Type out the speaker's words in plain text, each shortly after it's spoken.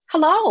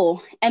Hello,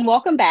 and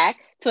welcome back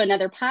to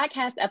another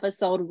podcast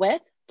episode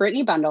with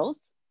Brittany Bundles.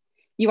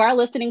 You are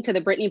listening to the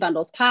Brittany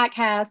Bundles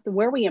podcast,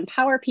 where we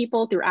empower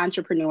people through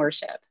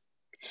entrepreneurship.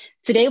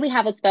 Today, we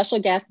have a special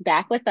guest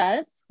back with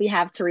us. We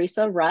have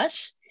Theresa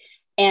Rush,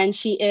 and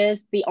she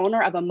is the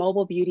owner of a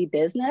mobile beauty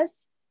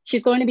business.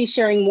 She's going to be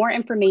sharing more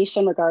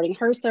information regarding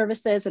her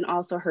services and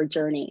also her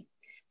journey.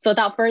 So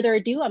without further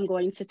ado, I'm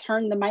going to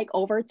turn the mic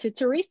over to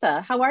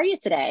Theresa. How are you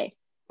today?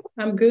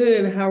 I'm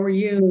good. How are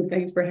you?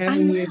 Thanks for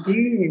having I'm me well.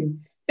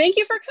 again. Thank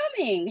you for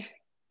coming.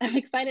 I'm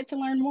excited to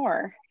learn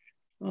more.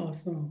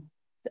 Awesome.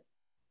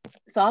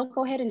 So I'll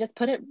go ahead and just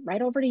put it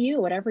right over to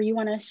you, whatever you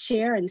want to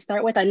share and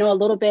start with. I know a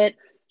little bit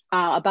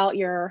about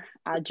your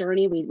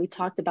journey. We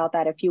talked about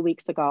that a few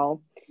weeks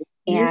ago,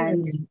 Yeah.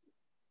 and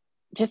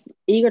just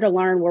eager to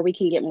learn where we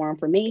can get more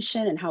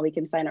information and how we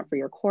can sign up for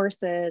your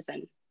courses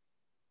and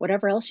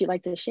whatever else you'd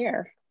like to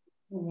share.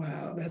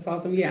 Wow, that's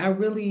awesome. Yeah, I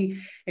really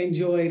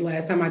enjoyed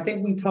last time. I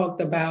think we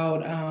talked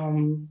about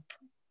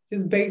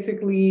just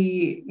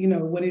basically,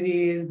 what it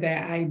is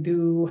that I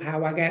do,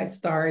 how I got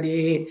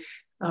started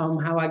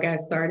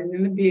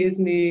in the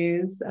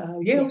business.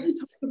 Yeah, we Yes.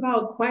 talked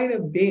about quite a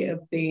bit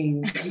of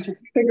things. I'm trying to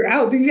figure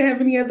out, do you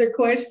have any other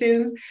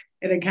questions?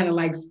 And it kind of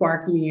like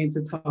sparked me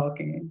into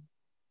talking.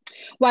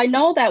 Well, I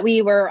know that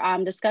we were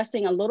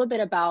discussing a little bit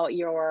about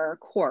your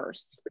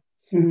course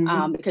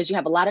Mhm. because you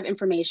have a lot of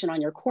information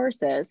on your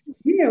courses,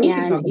 Yeah, we can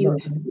and talk you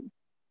about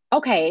that.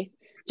 okay,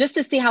 just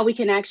to see how we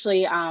can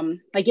actually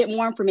like get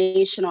more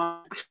information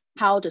on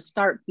how to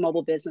start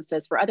mobile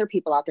businesses for other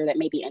people out there that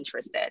may be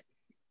interested.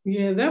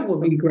 Yeah, that would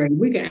So be great.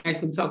 We can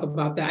actually talk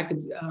about that. I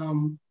could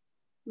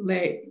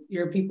let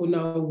your people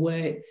know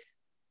what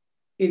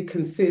it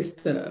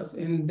consists of,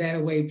 and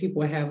that way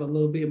people have a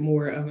little bit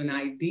more of an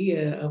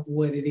idea of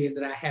what it is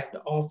that I have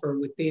to offer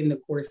within the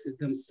courses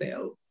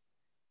themselves.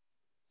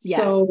 yes.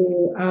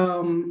 So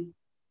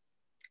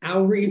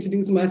I'll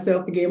reintroduce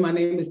myself again. My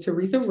name is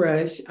Theresa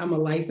Rush. I'm a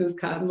licensed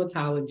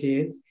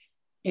cosmetologist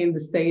in the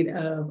state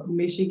of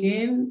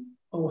Michigan,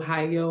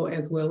 Ohio,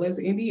 as well as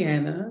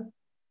Indiana.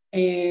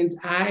 And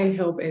I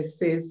help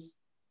assist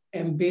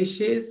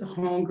ambitious,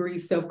 hungry,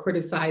 self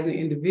criticizing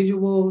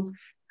individuals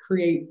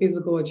create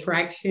physical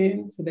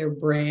attraction to their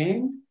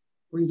brand,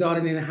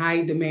 resulting in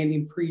high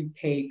demanding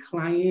prepaid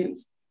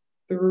clients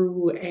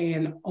through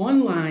an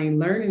online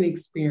learning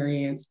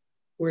experience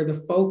where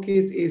the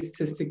focus is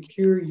to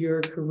secure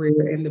your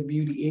career in the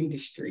beauty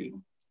industry.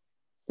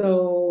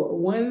 So,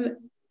 one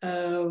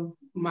of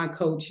my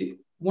courses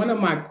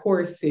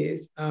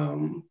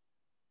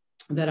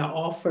that I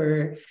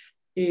offer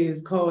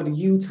is called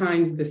You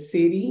Times the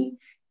City.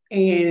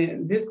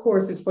 And this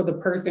course is for the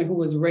person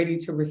who is ready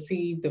to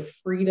receive the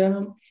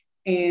freedom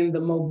and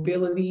the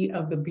mobility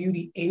of the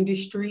beauty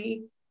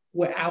industry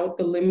without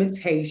the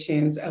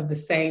limitations of the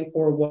same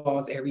four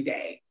walls every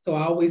day. So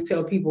I always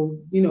tell people,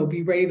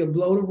 be ready to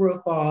blow the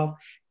roof off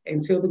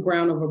until the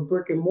ground of a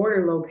brick and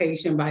mortar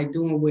location by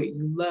doing what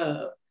you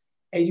love.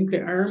 And you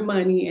can earn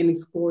money and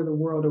explore the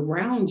world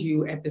around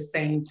you at the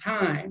same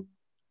time.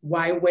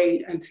 Why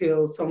wait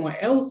until someone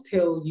else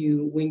tell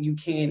you when you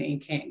can and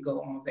can't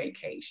go on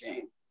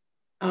vacation?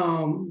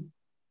 Um,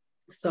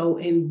 so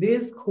in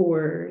this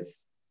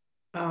course,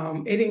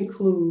 it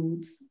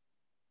includes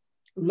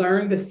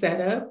learn the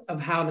setup of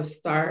how to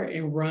start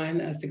and run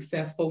a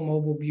successful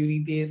mobile beauty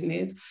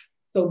business.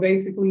 So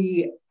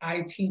basically,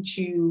 I teach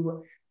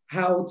you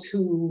how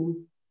to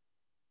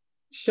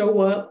show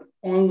up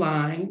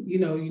online. You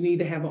need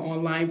to have an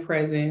online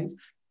presence.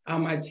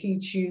 I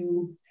teach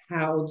you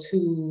how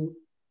to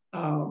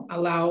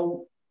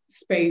allow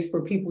space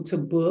for people to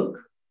book.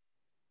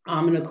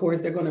 And of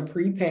course, they're going to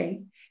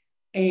prepay.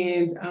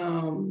 And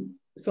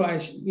so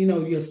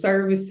your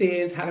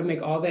services, how to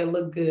make all that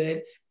look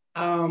good.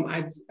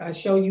 I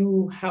show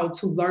you how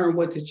to learn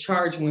what to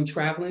charge when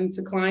traveling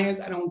to clients.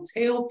 I don't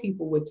tell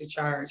people what to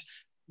charge,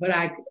 but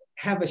I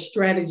have a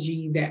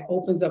strategy that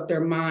opens up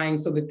their mind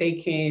so that they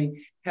can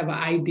have an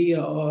idea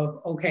of,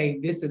 okay,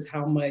 this is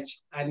how much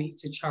I need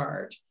to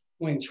charge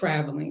when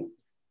traveling.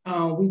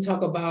 We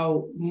talk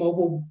about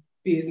mobile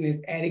business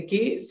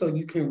etiquette so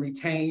you can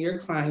retain your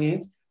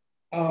clients.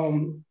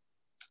 Um,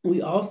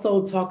 we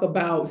also talk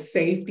about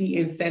safety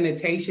and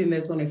sanitation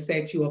that's going to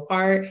set you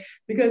apart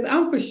because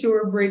I'm for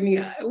sure,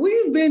 Brittany,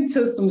 we've been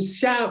to some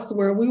shops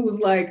where we was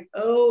like,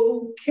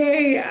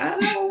 okay, I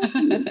don't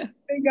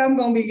think I'm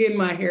going to be getting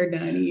my hair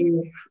done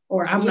here,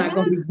 or I'm not Yeah.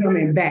 going to be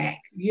coming back.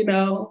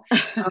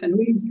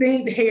 We've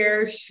seen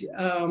hair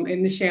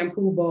in the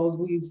shampoo bowls.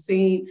 We've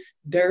seen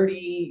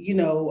dirty,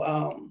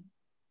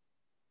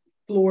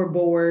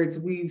 floorboards.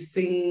 We've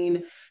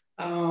seen,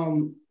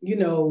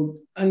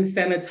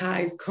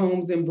 unsanitized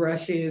combs and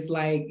brushes.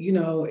 Like,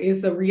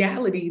 it's a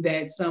reality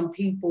that some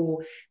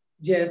people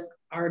just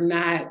are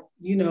not,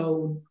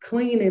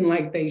 cleaning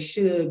like they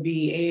should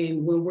be.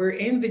 And when we're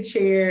in the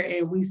chair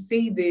and we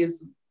see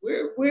this,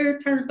 we're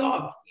turned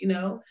off.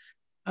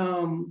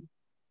 I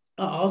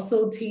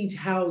also teach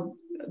how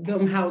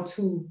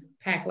to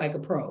pack like a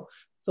pro.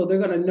 So they're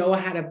going to know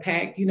how to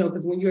pack,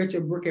 because when you're at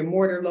your brick and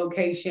mortar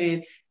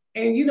location,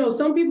 And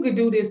some people could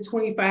do this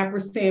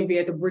 25%, be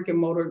at the brick and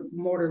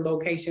mortar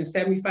location,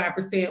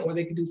 75%, or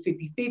they could do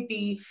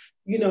 50-50.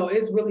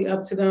 It's really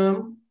up to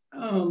them.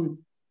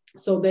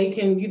 So they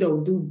can,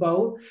 do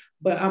both.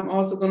 But I'm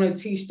also going to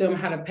teach them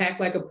how to pack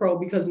like a pro,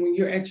 because when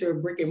you're at your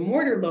brick and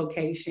mortar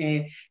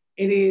location,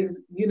 it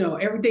is,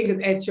 everything is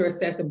at your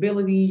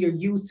accessibility. You're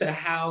used to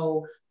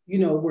how,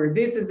 where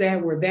this is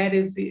at, where that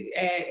is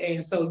at.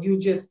 And so you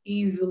just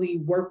easily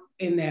work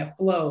in that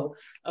flow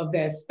of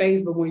that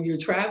space. But when you're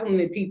traveling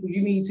to people,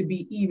 you need to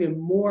be even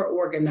more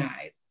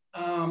organized.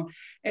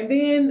 And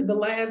then the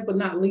last but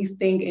not least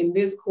thing in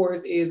this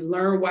course is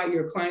learn why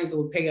your clients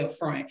will pay up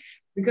front.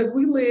 Because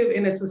we live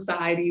in a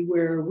society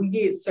where we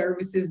get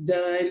services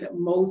done.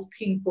 Most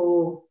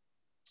people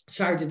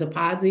charge a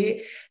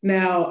deposit.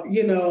 Now,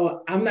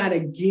 I'm not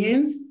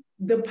against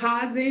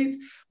deposits,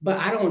 but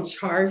I don't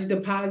charge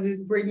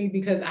deposits, Brittany,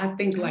 because I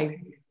think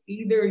like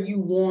either you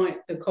want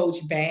the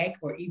coach back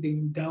or either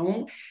you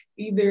don't.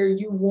 Either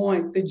you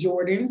want the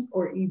Jordans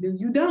or either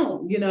you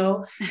don't,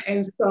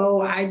 And so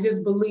I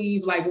just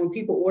believe like when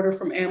people order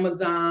from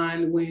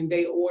Amazon, when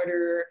they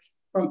order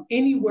from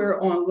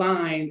anywhere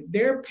online,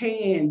 they're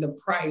paying the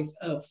price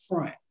up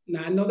front.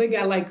 Now, I know they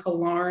got like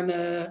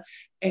Klarna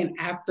and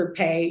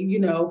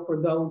Afterpay,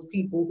 for those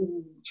people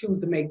who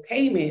choose to make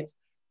payments.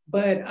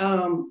 But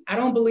I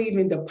don't believe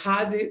in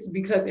deposits,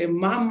 because in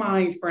my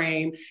mind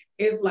frame,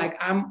 it's like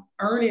I'm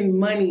earning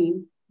money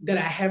that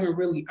I haven't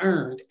really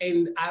earned.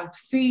 And I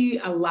see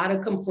a lot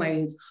of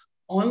complaints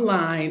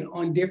online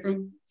on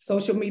different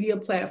social media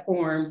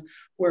platforms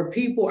where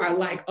people are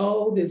like,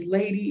 oh, this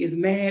lady is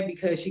mad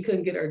because she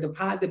couldn't get her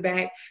deposit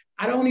back.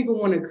 I don't even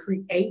want to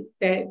create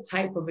that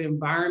type of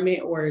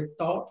environment or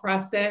thought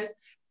process.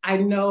 I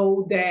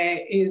know that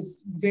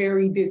is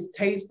very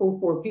distasteful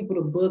for people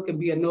to book and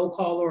be a no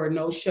call or a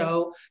no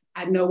show.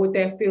 I know what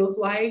that feels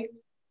like.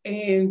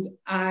 And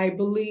I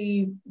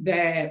believe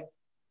that,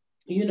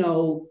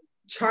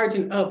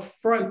 charging up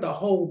front the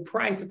whole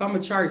price, if I'm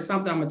going to charge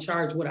something, I'm going to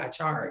charge what I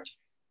charge,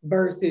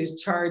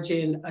 versus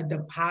charging a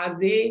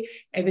deposit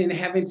and then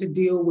having to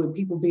deal with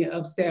people being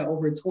upset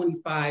over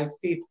 $25,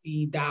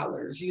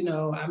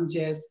 $50. I'm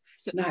just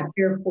not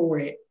here for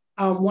it.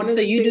 So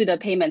you do the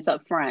payments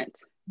up front?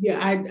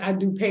 Yeah, I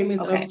do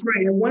payments up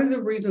front. And one of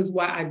the reasons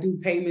why I do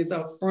payments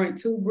up front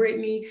too,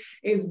 Brittany,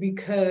 is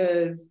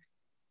because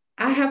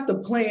I have to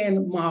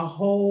plan my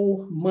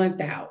whole month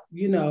out.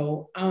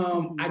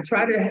 I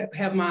try to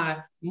have my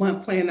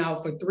month planned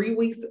out for 3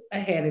 weeks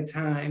ahead of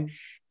time.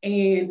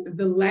 And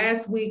the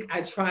last week,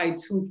 I try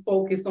to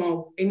focus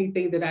on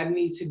anything that I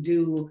need to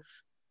do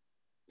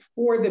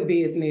for the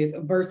business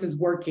versus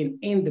working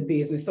in the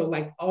business. So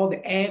like all the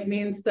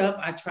admin stuff,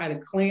 I try to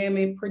clam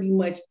it pretty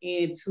much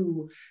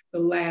into the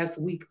last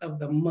week of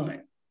the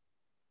month.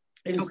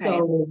 And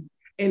so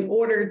in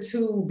order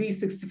to be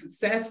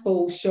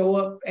successful, show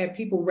up at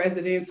people's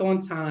residence on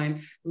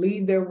time,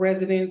 leave their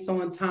residence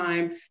on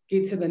time,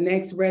 get to the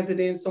next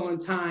residence on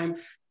time,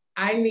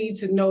 I need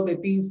to know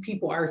that these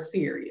people are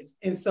serious.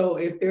 And so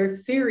if they're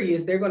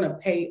serious, they're going to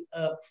pay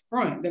up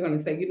front. They're going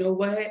to say, you know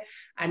what?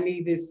 I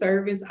need this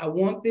service. I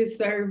want this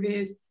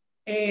service.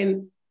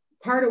 And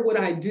part of what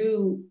I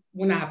do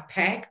when I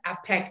pack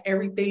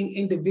everything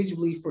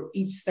individually for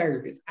each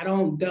service. I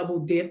don't double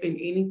dip in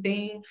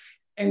anything.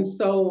 And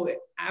so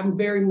I'm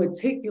very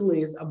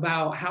meticulous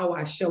about how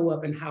I show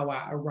up and how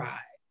I arrive.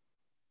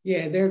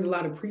 Yeah, there's a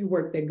lot of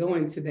pre-work that go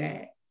into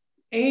that.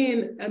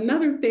 And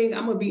another thing,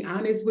 I'm going to be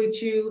honest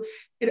with you,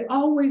 it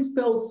always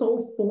felt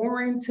so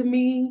foreign to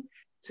me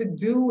to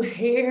do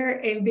hair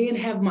and then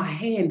have my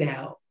hand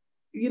out.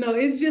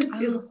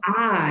 It's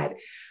odd.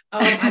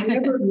 I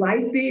never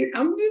liked it.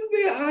 I'm just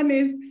being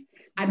honest.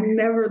 I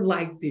never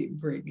liked it,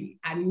 Brittany.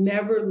 I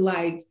never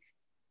liked,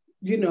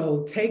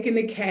 taking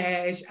the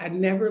cash. I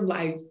never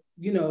liked,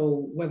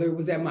 whether it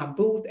was at my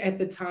booth at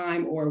the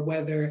time or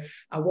whether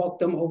I walked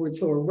them over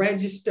to a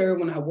register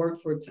when I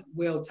worked for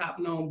top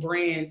known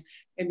brands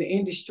in the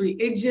industry.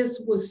 It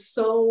just was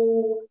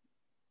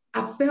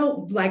I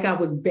felt like I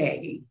was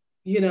begging,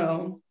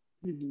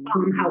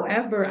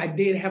 However, I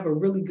did have a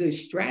really good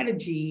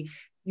strategy,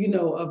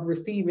 of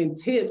receiving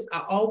tips.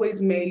 I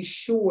always made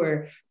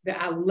sure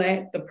that I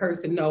let the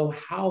person know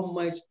how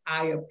much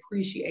I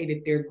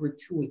appreciated their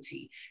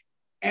gratuity.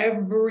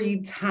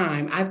 Every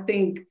time. I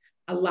think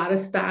a lot of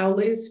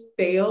stylists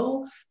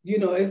fail.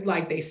 It's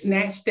like they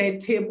snatch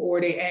that tip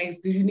or they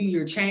ask, do you need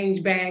your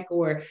change back?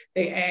 Or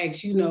they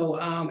ask,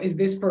 is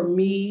this for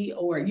me?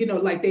 Or,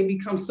 like they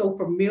become so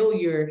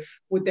familiar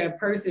with that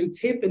person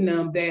tipping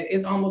them that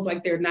it's almost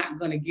like they're not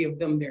going to give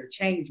them their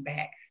change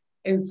back.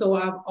 And so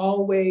I've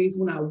always,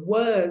 when I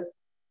was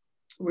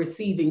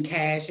receiving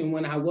cash and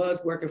when I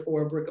was working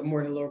for a brick and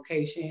mortar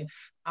location,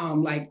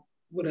 like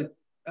with a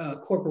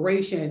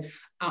corporation,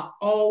 I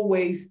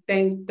always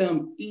thanked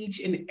them each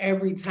and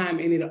every time.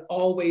 And it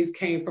always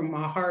came from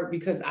my heart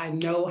because I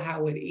know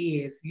how it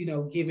is,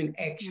 giving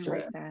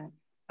extra.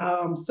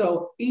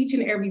 So each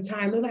and every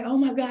time they're like, oh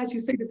my gosh, you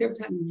say this every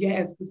time.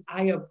 Yes, because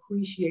I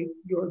appreciate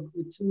your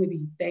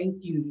gratuity.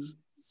 Thank you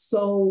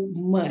so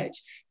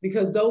much.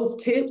 Because those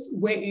tips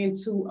went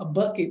into a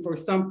bucket for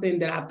something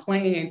that I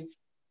planned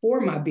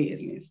for my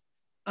business.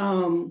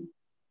 And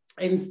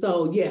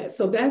so, yeah,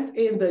 so that's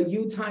in the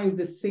U times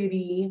the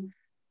city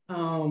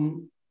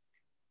um,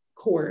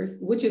 course,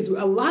 which is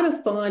a lot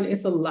of fun.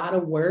 It's a lot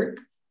of work.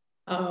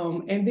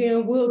 And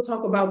then we'll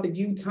talk about the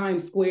U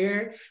Times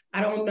Square.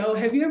 I don't know.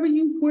 Have you ever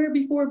used Square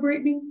before,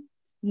 Brittany?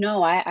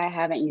 No, I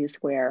haven't used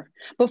Square.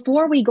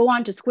 Before we go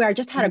on to Square, I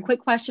just had a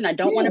quick question I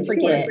don't want Yeah, to sure.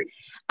 forget.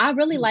 I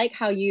really like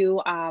how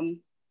you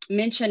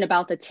mentioned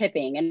about the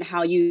tipping and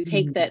how you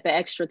take Mhm. the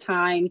extra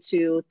time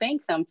to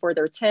thank them for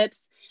their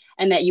tips,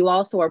 and that you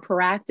also are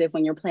proactive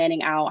when you're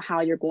planning out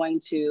how you're going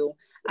to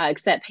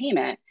accept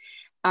payment.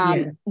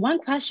 Yeah. One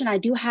question I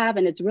do have,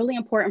 and it's really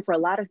important for a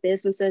lot of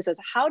businesses, is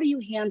how do you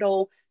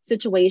handle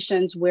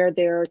situations where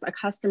there's a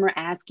customer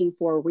asking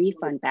for a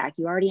refund back?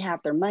 You already have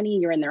their money,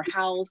 you're in their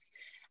house,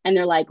 and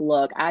they're like,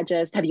 look,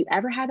 have you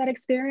ever had that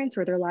experience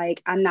where they're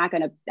like, I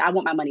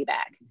want my money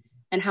back?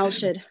 And how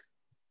should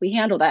we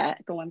handle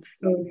that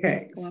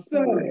Okay. going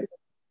So forward?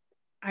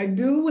 I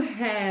do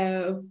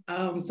have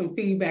some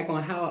feedback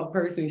on how a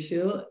person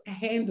should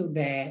handle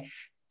that.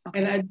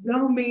 And Okay. I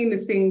don't mean to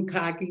seem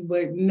cocky,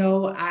 but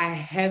no, I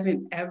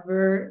haven't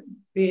ever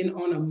been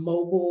on a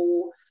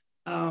mobile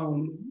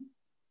um,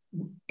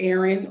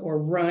 errand or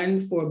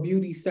run for a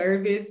beauty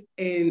service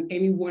and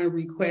anyone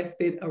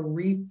requested a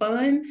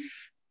refund.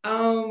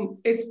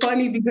 It's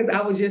funny because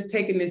I was just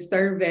taking this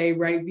survey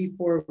right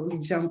before we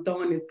jumped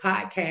on this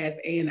podcast,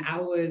 and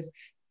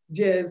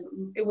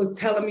it was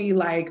telling me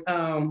like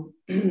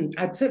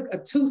I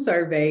took two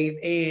surveys,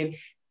 and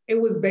it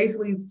was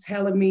basically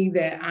telling me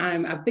that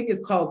I think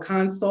it's called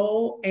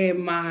console,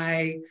 and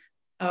my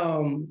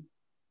um,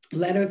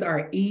 letters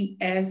are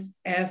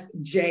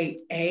ESFJA.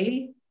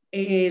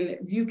 And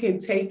you can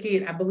take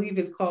it, I believe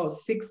it's called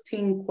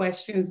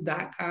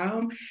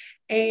 16questions.com.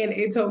 And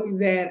it told me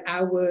that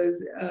I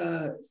was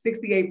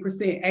 68%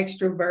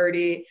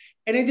 extroverted.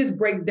 And it just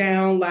breaks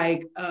down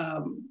like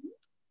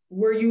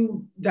where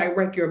you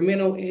direct your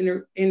mental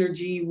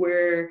energy,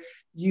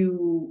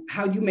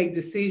 how you make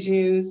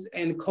decisions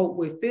and cope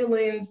with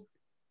feelings,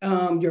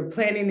 your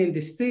planning and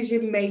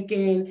decision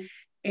making,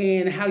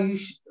 and how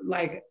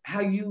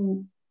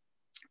you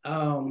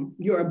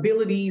your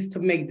abilities to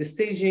make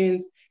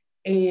decisions,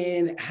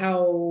 and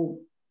how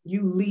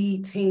you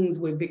lead teams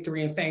with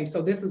victory and fame.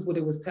 So this is what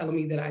it was telling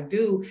me that I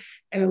do.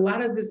 And a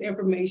lot of this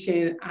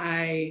information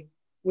I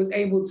was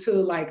able to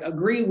like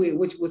agree with,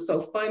 which was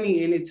so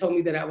funny. And it told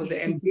me that I was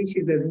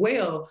ambitious as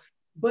well.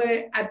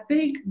 But I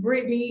think,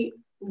 Brittany,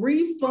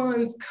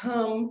 refunds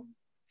come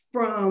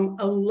from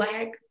a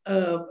lack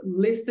of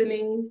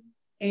listening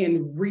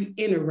and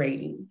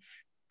reiterating.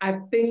 I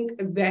think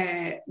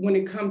that when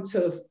it comes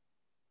to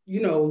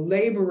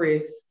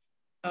laborious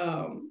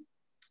um,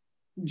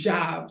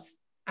 jobs,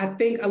 I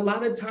think a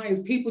lot of times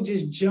people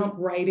just jump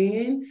right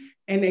in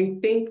and they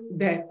think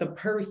that the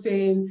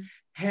person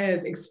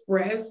has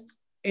expressed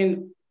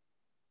and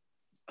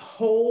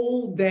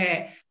whole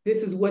that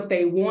this is what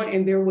they want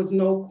and there was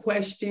no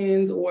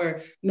questions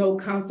or no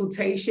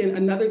consultation.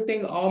 Another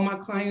thing all my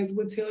clients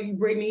would tell you,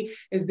 Brittany,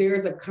 is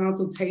there's a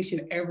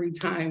consultation every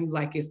time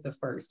like it's the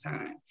first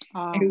time.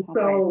 Oh, And okay.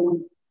 so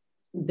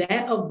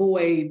that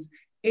avoids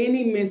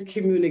any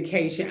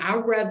miscommunication.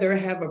 I'd rather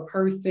have a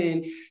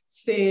person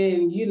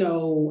send,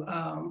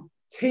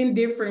 10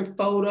 different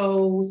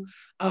photos,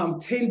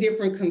 10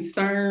 different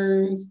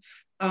concerns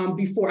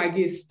before I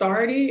get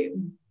started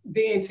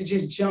than to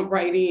just jump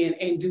right in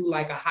and do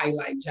like a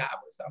highlight job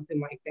or something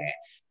like that.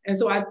 And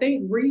so I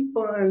think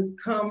refunds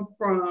come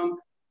from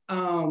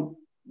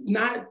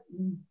not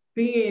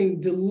being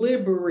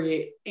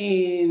deliberate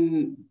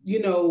in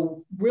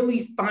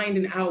really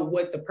finding out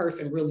what the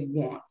person really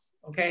wants.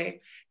 Okay,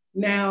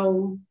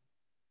 now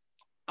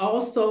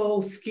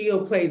also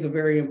skill plays a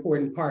very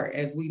important part,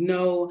 as we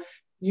know.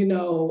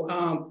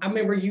 I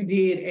remember you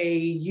did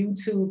a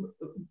YouTube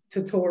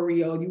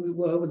tutorial.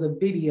 Well, it was a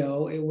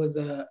video. It was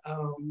I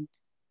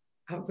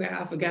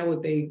forgot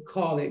what they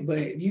call it,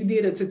 but you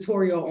did a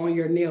tutorial on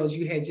your nails.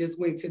 You had just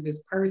went to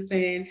this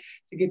person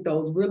to get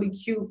those really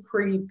cute,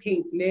 pretty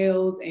pink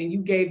nails, and you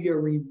gave your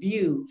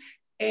review.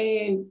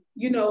 And,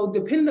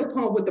 depending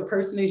upon what the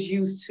person is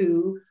used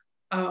to,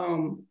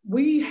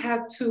 we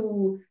have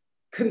to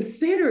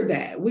consider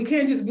that. We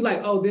can't just be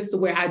like, oh, this is the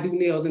way I do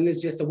nails and this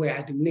is just the way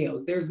I do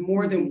nails. There's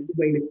more than one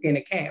way to skin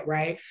a cat,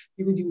 right?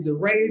 You could use a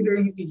razor,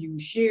 you could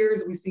use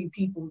shears. We see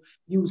people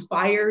use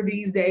fire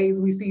these days.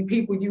 We see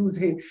people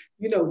using,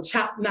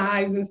 chop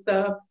knives and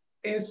stuff.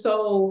 And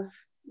so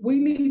we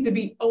need to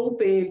be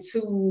open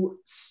to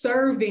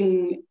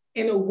serving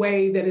in a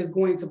way that is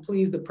going to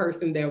please the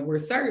person that we're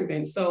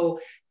serving. So,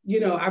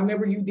 I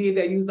remember you did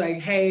that. You was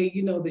like, hey,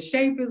 the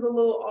shape is a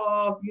little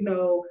off,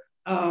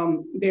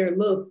 they're a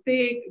little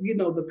thick,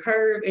 the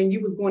curve, and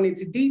you was going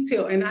into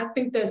detail. And I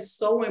think that's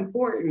so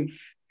important.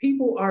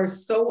 People are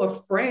so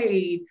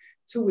afraid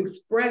to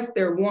express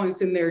their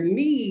wants and their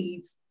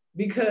needs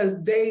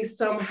because they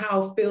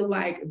somehow feel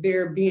like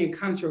they're being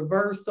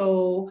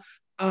controversial.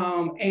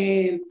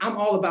 And I'm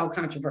all about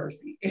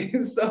controversy.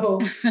 And so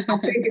I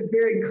think it's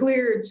very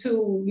clear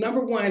to,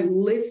 number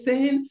one,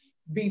 listen,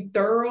 be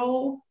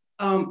thorough,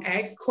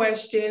 ask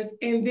questions,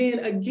 and then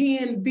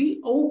again, be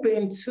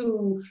open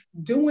to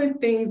doing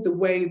things the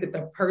way that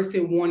the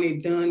person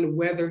wanted done,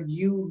 whether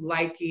you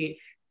like it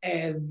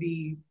as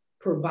the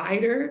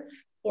provider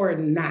or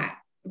not.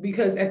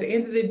 Because at the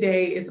end of the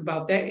day, it's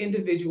about that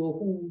individual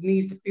who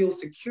needs to feel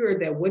secure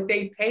that what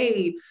they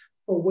paid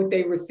for what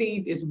they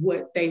received is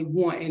what they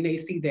want, and they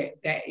see that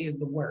that is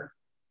the worth.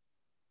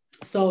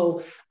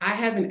 So I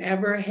haven't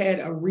ever had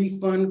a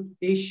refund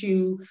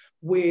issue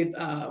with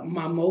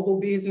my mobile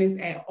business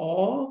at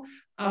all.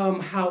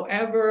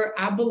 However,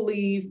 I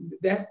believe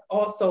that's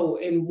also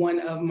in one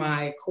of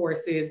my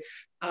courses,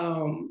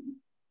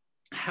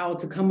 how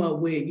to come up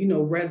with,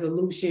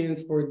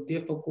 resolutions for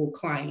difficult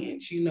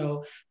clients,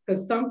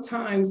 because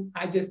sometimes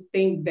I just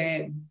think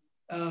that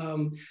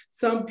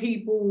some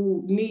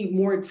people need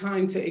more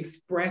time to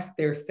express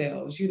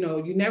themselves. You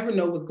never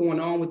know what's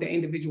going on with the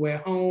individual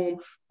at home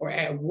or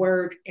at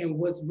work and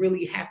what's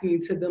really happening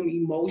to them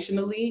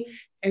emotionally.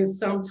 And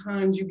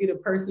sometimes you get a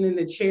person in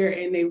the chair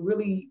and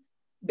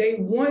they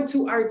want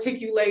to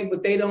articulate,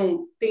 but they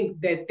don't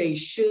think that they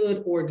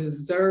should or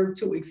deserve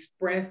to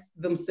express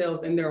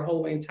themselves in their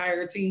whole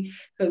entirety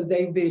because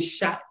they've been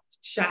shot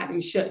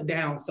and shut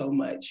down so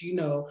much.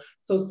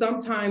 So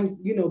sometimes,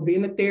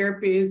 being a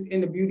therapist in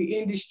the beauty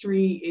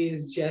industry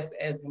is just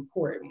as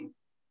important.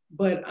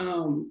 But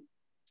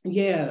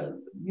yeah,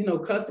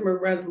 customer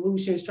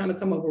resolutions, trying to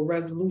come up with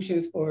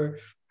resolutions for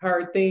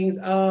hard things.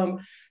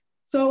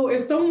 So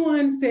if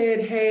someone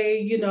said,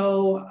 hey,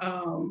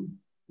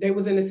 they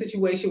was in a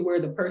situation where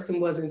the person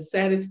wasn't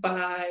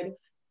satisfied,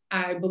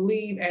 I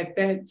believe at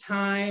that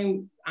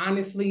time,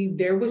 honestly,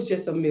 there was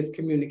just a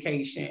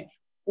miscommunication,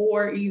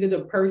 or either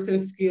the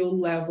person's skill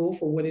level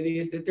for what it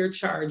is that they're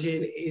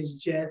charging is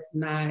just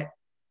not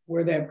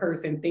where that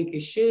person think it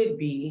should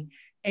be.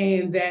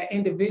 And that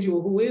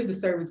individual who is the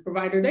service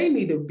provider, they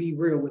need to be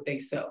real with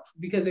themselves.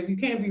 Because if you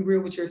can't be real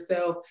with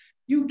yourself,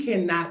 you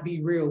cannot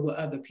be real with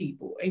other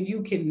people, and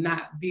you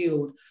cannot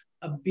build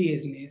a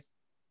business.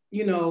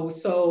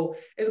 So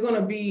it's going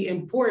to be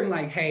important,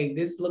 like, hey,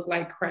 this looked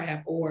like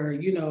crap, or,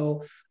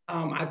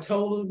 I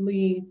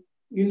totally,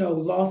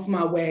 lost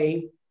my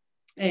way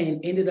and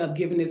ended up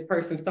giving this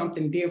person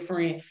something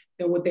different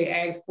than what they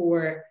asked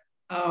for.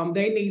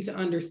 They need to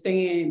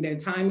understand that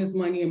time is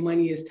money and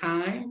money is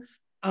time.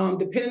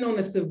 Depending on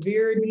the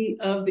severity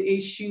of the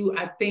issue,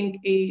 I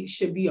think it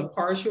should be a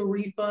partial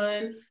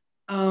refund.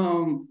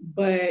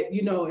 But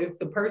if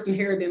the person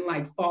here didn't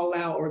like fall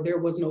out or there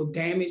was no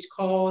damage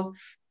caused,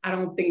 I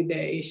don't think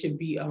that it should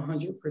be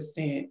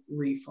 100%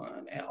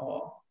 refund at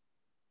all.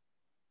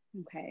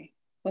 Okay.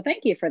 Well,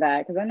 thank you for that,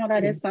 because I know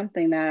that is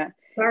something that.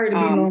 Sorry to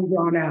be long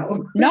drawn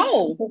out.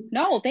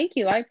 No, thank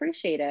you. I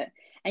appreciate it.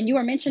 And you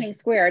were mentioning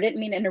Square. I didn't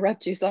mean to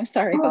interrupt you, so I'm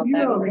sorry about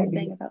that. What were you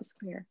saying about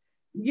Square?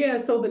 Yeah,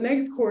 so the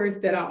next course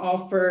that I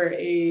offer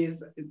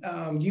is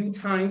U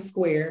Times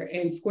Square,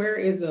 and Square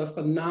is a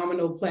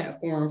phenomenal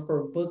platform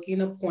for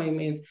booking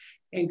appointments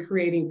and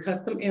creating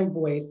custom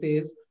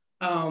invoices.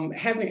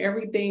 Having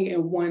everything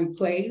in one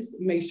place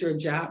makes your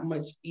job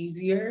much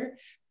easier.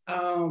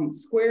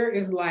 Square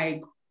is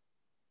like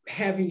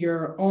having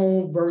your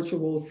own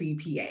virtual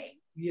CPA,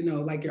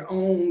 like your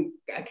own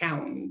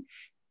accountant.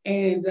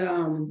 And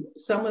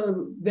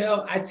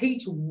I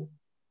teach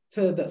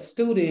to the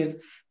students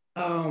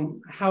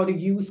how to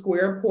use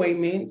Square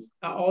appointments.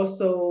 I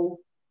also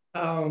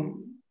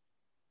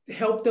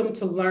help them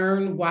to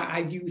learn why I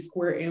use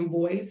Square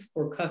Invoice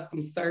for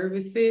custom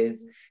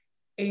services.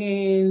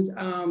 And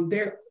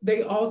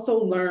they also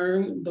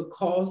learn the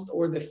cost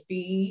or the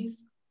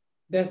fees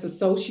that's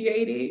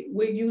associated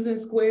with using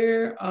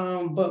Square.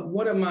 But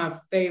one of my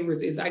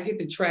favorites is I get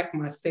to track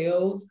my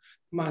sales,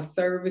 my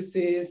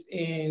services,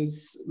 and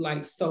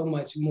like so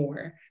much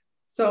more.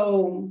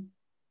 So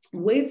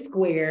with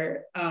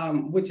Square,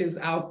 which is,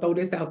 I'll throw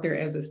this out there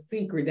as a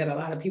secret that a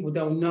lot of people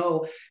don't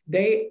know,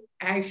 they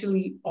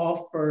actually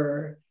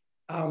offer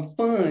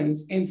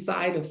funds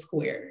inside of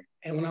Square.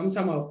 And when I'm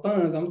talking about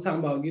funds, I'm talking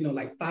about,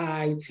 like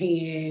 $5,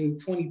 10,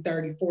 20,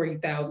 30,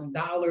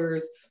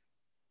 $40,000,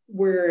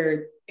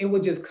 where it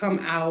would just come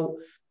out.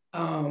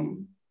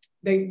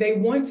 They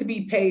want to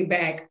be paid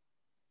back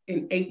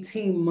in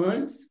 18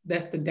 months.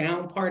 That's the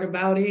down part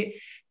about it.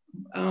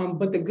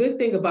 But the good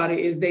thing about it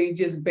is they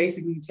just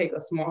basically take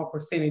a small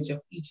percentage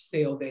of each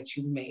sale that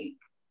you make.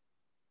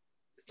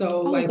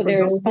 So, so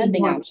there's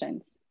funding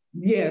options.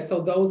 Yeah,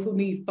 so those who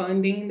need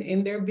funding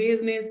in their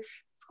business,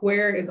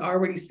 Square is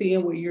already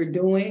seeing what you're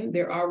doing.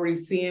 They're already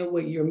seeing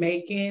what you're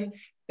making.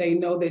 They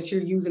know that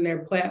you're using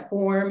their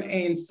platform.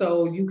 And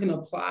so you can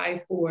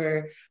apply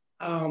for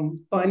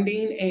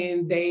funding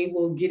and they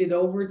will get it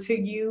over to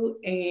you.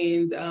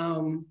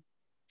 And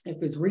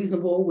if it's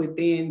reasonable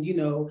within,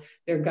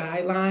 their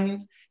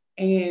guidelines,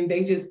 and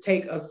they just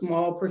take a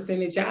small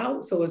percentage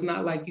out. So it's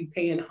not like you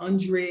paying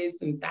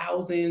hundreds and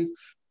thousands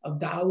of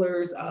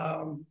dollars.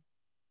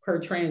 per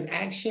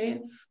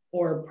transaction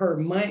or per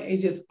month. It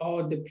just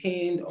all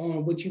depend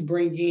on what you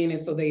bring in. And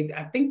so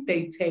I think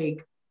they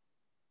take,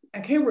 I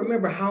can't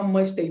remember how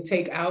much they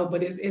take out,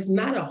 but it's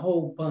not a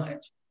whole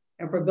bunch.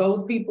 And for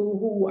those people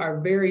who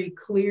are very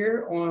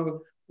clear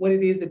on what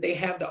it is that they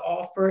have to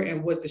offer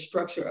and what the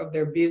structure of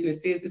their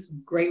business is, it's a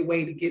great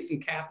way to get some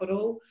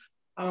capital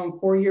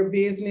for your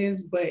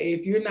business. But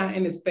if you're not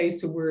in a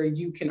space to where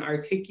you can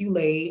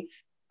articulate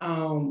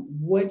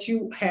what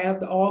you have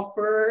to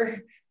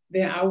offer,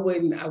 then I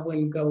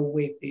wouldn't go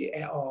with it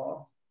at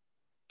all.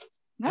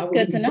 That's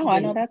good to know. I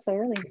know that's a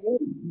really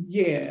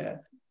yeah.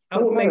 I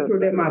would make sure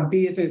that my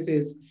business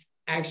is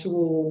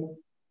actual,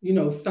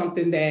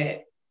 something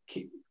that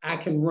I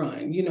can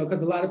run,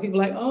 because a lot of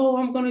people are like, oh,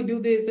 I'm going to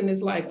do this. And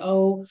it's like,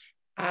 oh,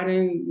 I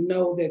didn't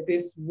know that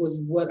this was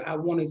what I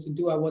wanted to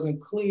do. I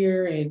wasn't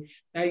clear. And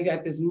now you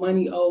got this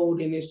money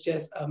owed and it's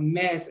just a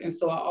mess. And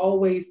so I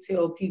always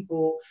tell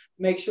people,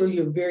 make sure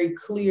you're very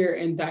clear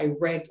and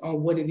direct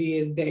on what it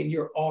is that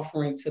you're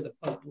offering to the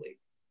public.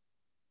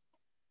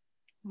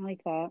 I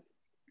like that.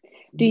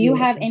 Do you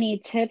have any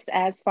tips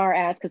as far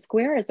as, because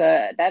Square is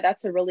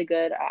that's a really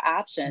good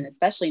option,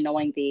 especially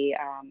knowing the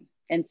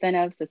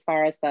incentives as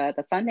far as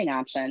the funding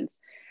options.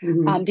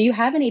 Mm-hmm. Do you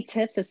have any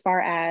tips as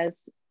far as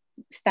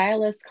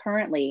stylists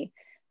currently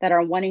that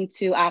are wanting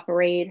to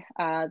operate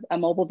a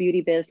mobile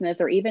beauty business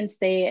or even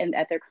stay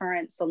at their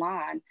current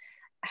salon?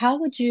 How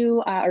would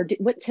you,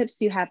 what tips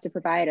do you have to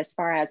provide as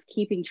far as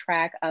keeping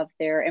track of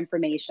their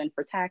information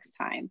for tax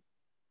time?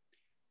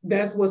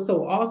 That's what's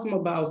so awesome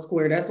about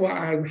Square. That's why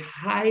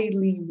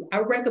I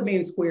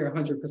recommend Square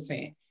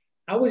 100%.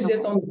 I was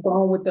just on the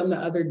phone with them the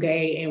other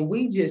day and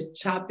we just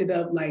chopped it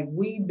up like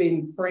we've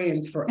been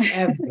friends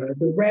forever.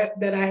 The rep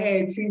that I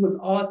had, she was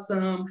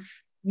awesome.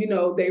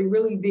 They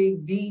really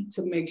dig deep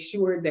to make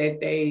sure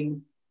that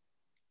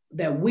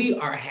we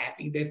are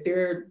happy, that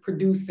they're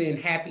producing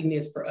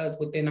happiness for us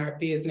within our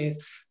business.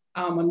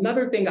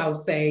 Another thing I'll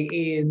say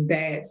is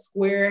that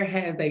Square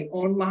has an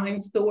online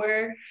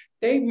store.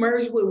 They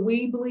merged with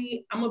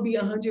Weebly. I'm gonna be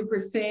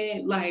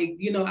 100% like,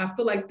 I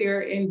feel like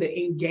they're in the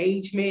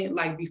engagement.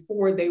 Like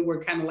before they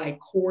were kind of like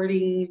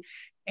courting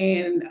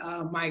and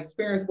my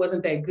experience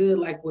wasn't that good,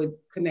 like with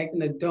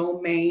connecting a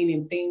domain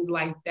and things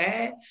like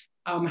that.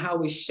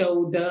 How it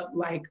showed up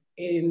like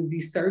in the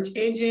search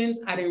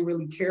engines. I didn't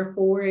really care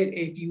for it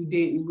if you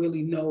didn't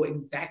really know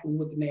exactly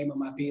what the name of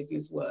my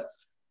business was.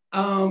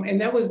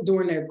 And that was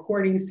during their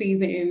courting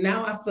season. And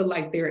now I feel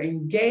like they're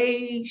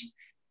engaged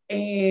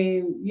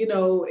and,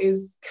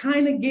 it's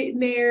kind of getting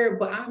there,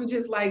 but I'm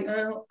just like,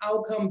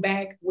 I'll come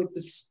back with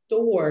the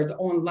store, the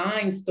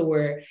online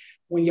store,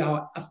 when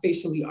y'all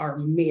officially are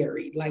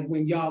married, like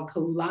when y'all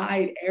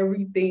collide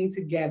everything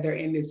together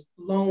and it's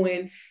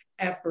flowing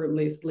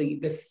effortlessly.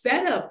 The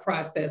setup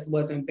process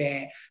wasn't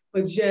bad,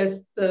 but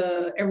just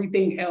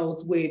everything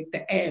else with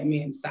the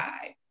admin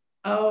side.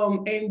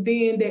 And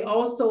then they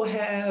also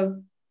have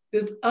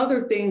this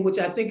other thing, which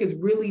I think is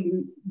really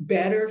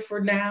better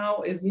for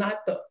now, is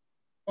not the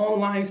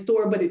online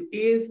store, but it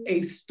is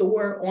a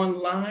store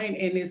online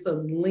and it's a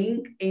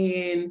link.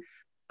 And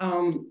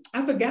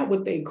I forgot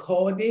what they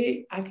called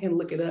it. I can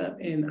look it up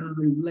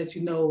and let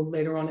you know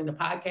later on in the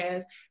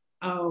podcast.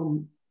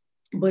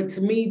 But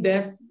to me,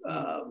 that's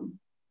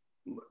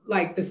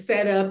like the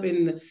setup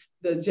and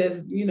the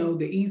just, the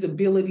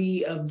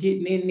easeability of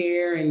getting in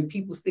there and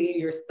people seeing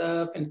your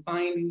stuff and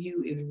finding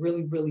you is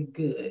really, really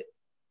good.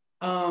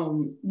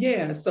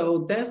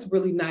 So that's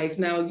really nice.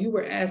 Now you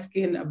were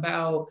asking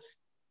about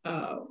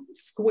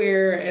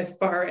Square as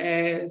far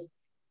as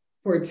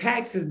for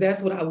taxes.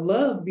 That's what I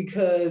love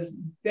because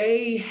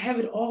they have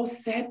it all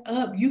set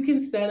up. You can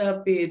set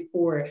up it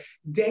for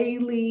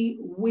daily,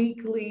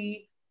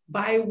 weekly,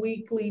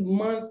 bi-weekly,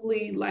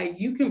 monthly, like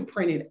you can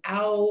print it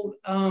out.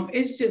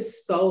 It's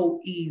just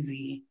so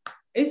easy.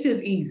 It's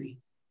just easy.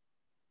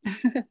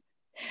 Well,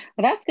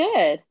 that's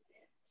good.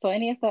 So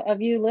any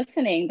of you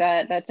listening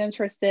that's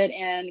interested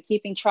in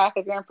keeping track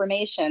of your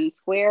information,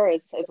 Square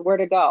is where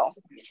to go.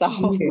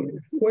 So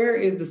Square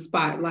is the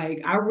spot.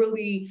 Like I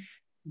really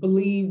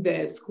believe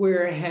that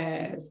Square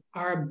has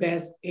our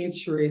best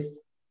interests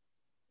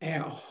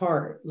at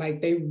heart. Like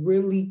they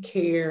really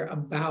care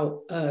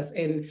about us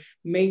and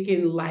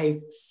making life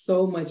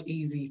so much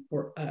easy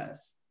for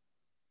us.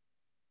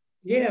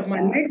 Yeah, my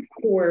next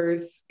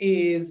course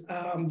is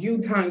U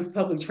times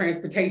public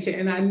transportation.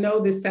 And I know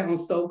this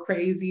sounds so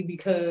crazy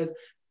because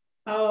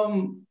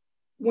when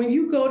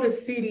you go to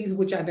cities,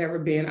 which I've never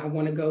been, I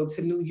want to go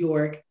to New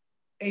York,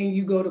 and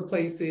you go to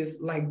places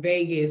like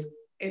Vegas,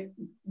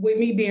 with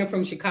me being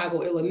from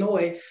Chicago,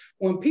 Illinois,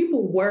 when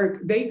people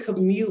work, they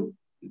commute,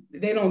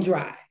 they don't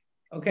drive,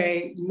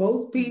 okay?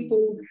 Most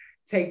people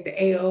take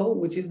the L,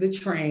 which is the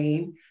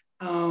train.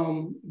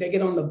 They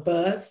get on the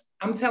bus.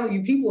 I'm telling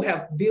you, people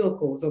have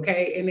vehicles,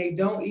 okay? And they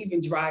don't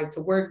even drive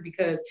to work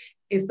because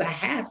it's a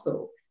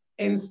hassle.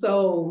 And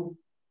so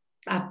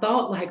I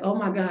thought like, oh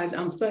my gosh,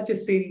 I'm such a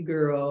city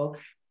girl.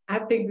 I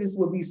think this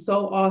would be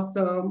so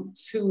awesome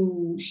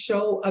to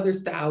show other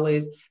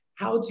stylists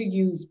how to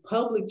use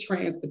public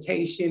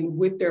transportation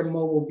with their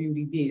mobile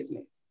beauty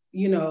business.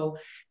 you know,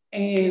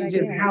 and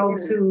just how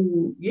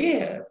to,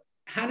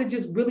 how to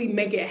just really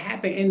make it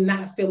happen and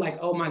not feel like,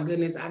 oh my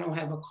goodness, I don't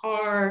have a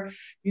car,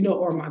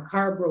 or my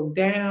car broke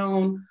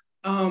down.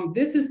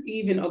 This is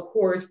even a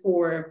course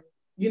for,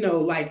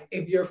 like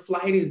if your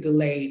flight is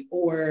delayed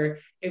or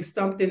if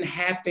something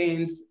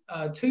happens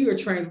to your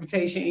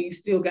transportation and you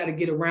still got to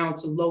get around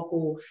to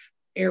local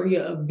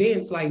area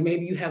events, like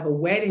maybe you have a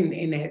wedding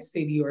in that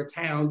city or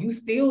town, you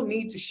still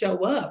need to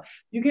show up.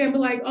 You can't be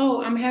like,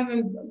 oh, I'm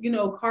having,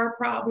 car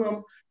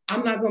problems,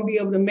 I'm not going to be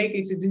able to make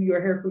it to do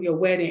your hair for your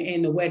wedding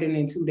and the wedding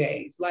in 2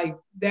 days. Like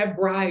that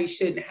bride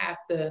shouldn't have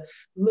to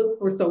look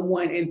for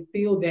someone and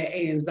feel that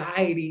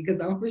anxiety,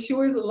 because I'm for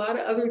sure there's a lot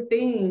of other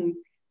things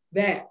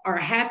that are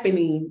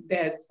happening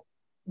that's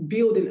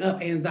building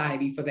up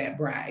anxiety for that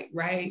bride,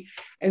 right?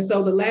 And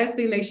so the last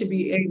thing they should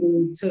be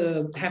able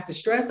to have to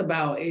stress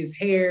about is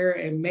hair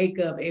and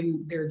makeup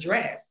and their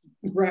dress,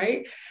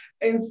 right?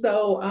 And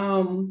so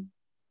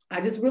I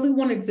just really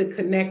wanted to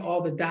connect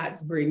all the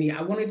dots, Brittany.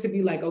 I wanted to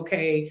be like,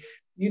 okay,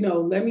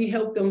 let me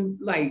help them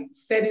like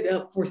set it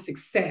up for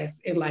success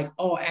in like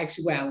all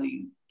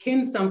actuality.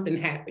 Can something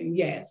happen?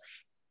 Yes.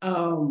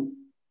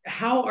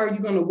 How are you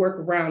going to work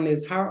around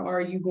this? How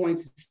are you going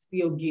to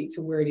still get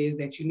to where it is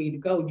that you need to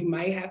go? You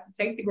might have to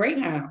take the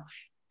Greyhound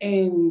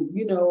and,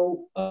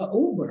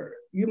 Uber.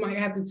 You might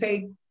have to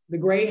take the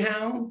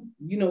Greyhound,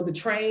 the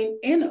train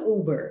and the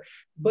Uber,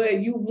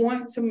 but you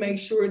want to make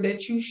sure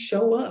that you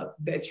show up,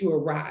 that you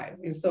arrive.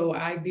 And so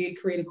I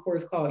did create a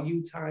course called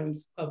U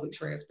Times Public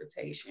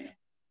Transportation.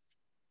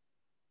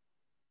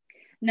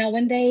 Now,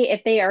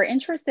 if they are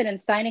interested in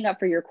signing up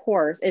for your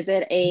course, is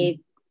it a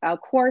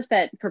course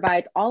that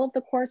provides all of the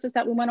courses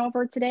that we went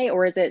over today,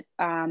 or is it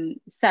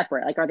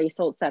separate? Like, are they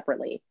sold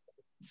separately?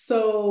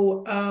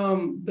 So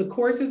the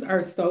courses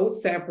are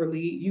sold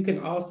separately. You can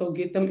also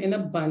get them in a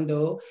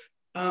bundle.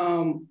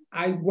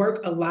 I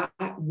work a lot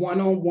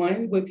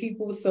one-on-one with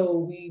people. So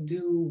we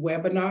do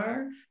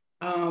webinar,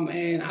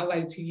 and I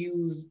like to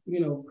use,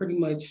 pretty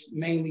much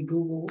mainly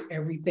Google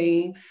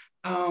everything.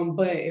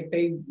 But if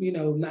they,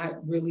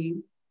 not really,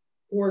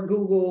 or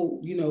Google,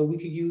 we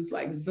could use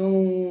like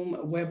Zoom,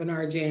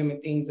 Webinar Jam,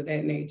 and things of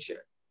that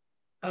nature.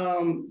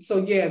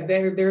 So yeah,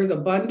 there's a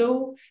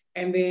bundle,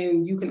 and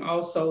then you can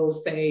also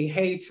say,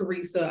 hey,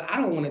 Theresa, I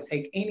don't want to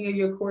take any of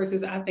your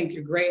courses. I think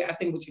you're great. I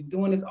think what you're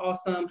doing is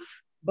awesome,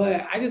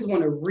 but I just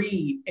want to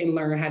read and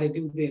learn how to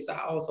do this.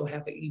 I also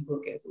have an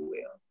ebook as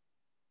well.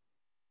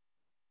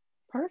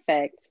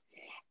 Perfect.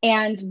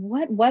 And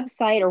what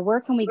website or where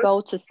can we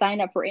go to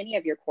sign up for any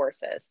of your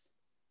courses?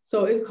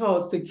 So it's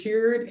called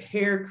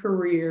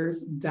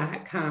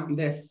securedhaircareers.com.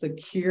 That's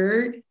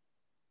secured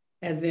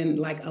as in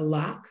like a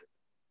lock,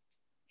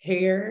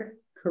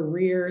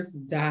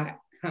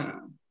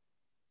 haircareers.com.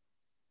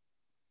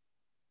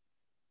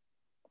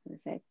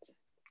 Perfect.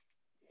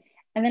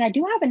 And then I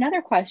do have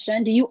another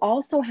question. Do you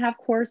also have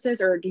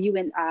courses, or do you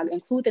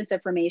include this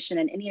information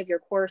in any of your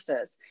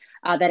courses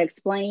that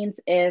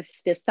explains if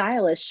the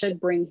stylist should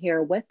bring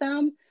hair with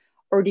them,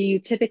 or do you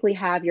typically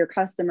have your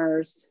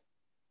customers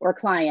or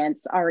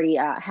clients already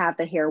have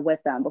the hair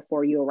with them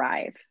before you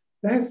arrive?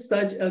 That's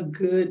such a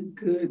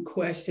good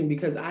question,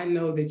 because I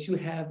know that you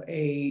have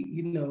a,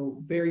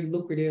 very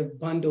lucrative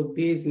bundle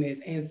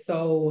business. And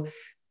so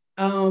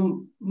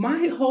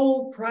my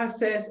whole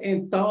process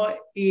and thought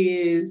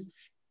is,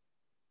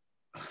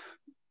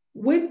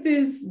 with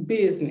this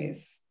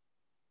business,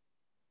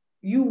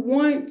 you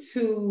want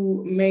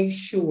to make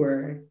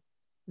sure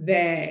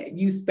that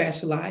you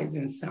specialize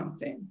in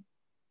something.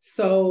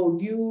 So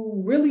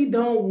you really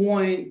don't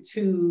want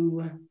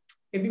to,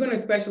 if you're going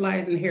to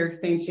specialize in hair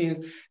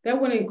extensions,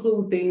 that would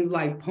include things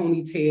like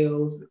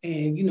ponytails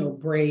and,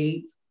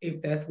 braids,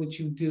 if that's what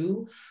you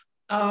do.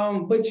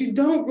 But you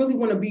don't really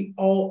want to be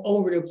all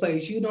over the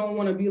place. You don't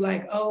want to be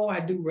like, oh, I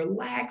do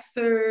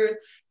relaxers,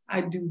 I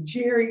do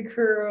jerry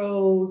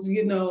curls,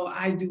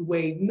 I do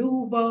wave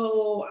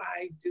nouveau,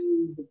 I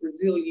do the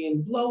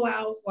Brazilian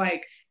blowouts.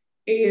 Like,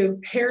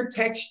 if hair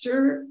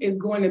texture is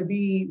going to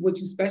be what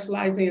you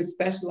specialize in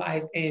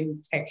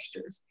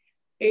textures.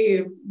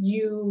 If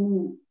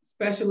you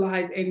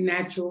specialize in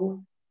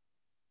natural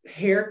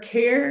hair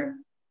care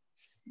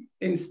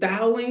and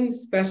styling,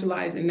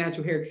 specialize in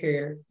natural hair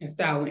care and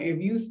styling.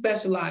 If you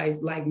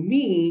specialize like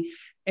me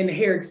in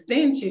hair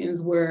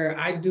extensions, where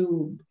I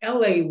do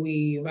LA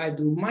weave, I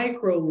do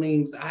micro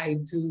links, I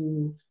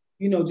do,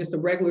 just a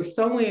regular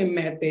sewing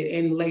method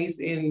and lace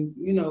and,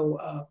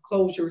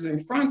 closures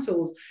and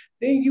frontals,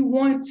 then you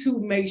want to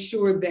make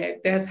sure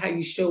that that's how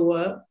you show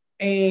up.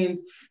 And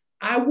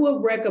I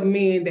would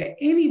recommend that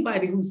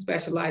anybody who's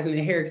specializing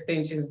in hair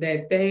extensions,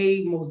 that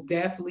they most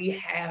definitely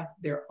have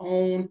their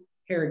own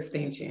hair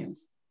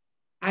extensions.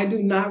 I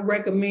do not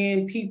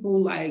recommend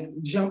people like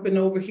jumping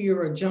over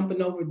here or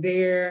jumping over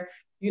there.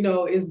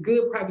 It's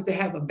good probably to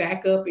have a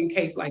backup in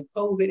case like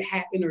COVID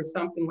happened or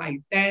something like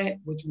that,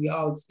 which we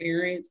all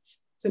experience,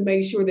 to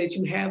make sure that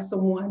you have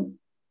someone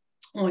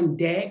on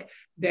deck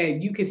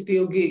that you can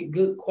still get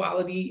good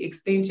quality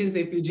extensions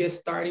if you're just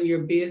starting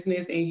your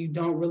business and you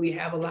don't really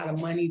have a lot of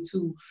money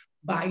to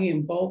buy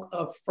in bulk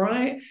up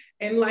front.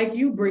 And like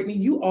you, Brittany,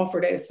 you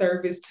offer that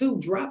service too,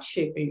 drop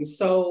shipping.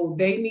 So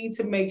they need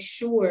to make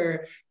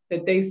sure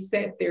that they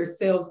set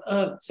themselves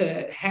up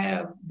to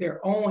have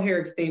their own hair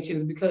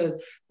extensions, because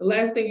the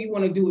last thing you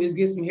want to do is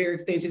get some hair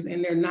extensions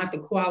and they're not the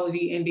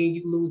quality, and then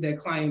you lose that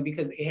client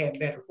because they had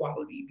better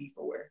quality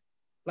before.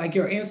 Like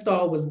your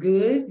install was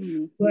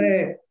good,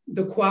 but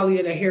the quality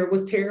of the hair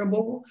was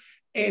terrible,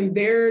 and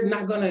they're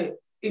not going to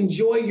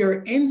enjoy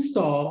your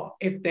install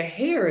if the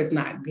hair is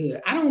not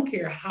good. I don't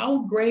care how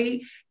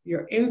great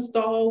your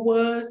install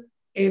was.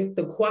 If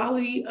the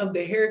quality of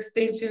the hair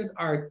extensions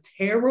are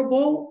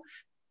terrible,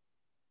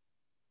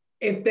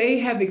 if they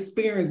have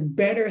experienced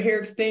better hair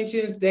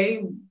extensions,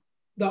 the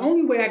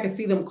only way I can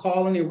see them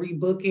calling and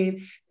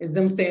rebooking is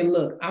them saying,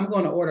 look, I'm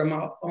going to order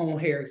my own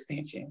hair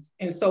extensions.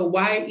 And so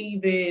why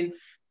even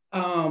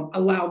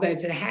allow that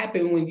to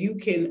happen when you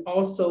can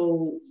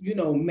also,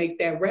 make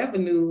that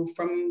revenue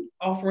from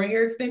offering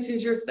hair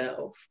extensions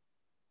yourself?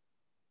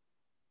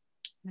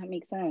 That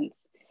makes sense.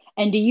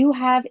 And do you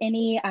have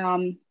any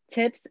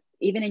tips,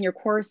 even in your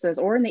courses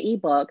or in the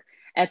ebook,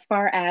 as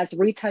far as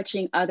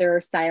retouching other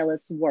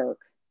stylists' work?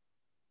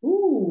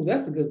 Ooh,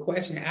 that's a good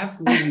question.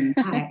 Absolutely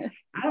not.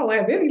 I don't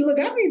have any. Look,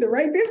 I need to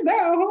write this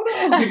down. Hold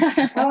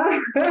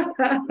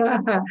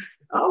on.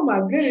 Oh my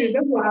goodness.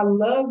 That's why I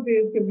love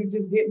this, because it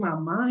just get my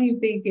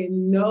mind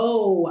thinking.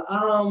 No,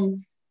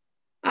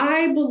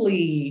 I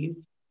believe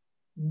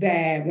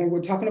that when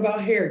we're talking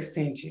about hair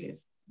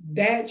extensions,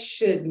 that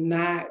should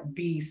not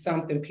be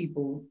something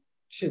people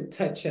should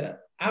touch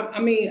up. I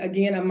mean,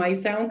 again, I might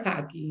sound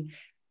cocky.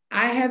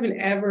 I haven't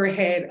ever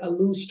had a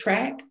loose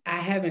track. I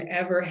haven't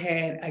ever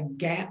had a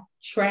gap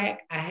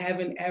track. I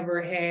haven't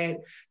ever had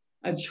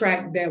a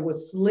track that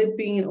was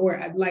slipping,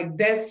 or like,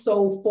 that's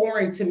so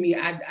foreign to me.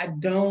 I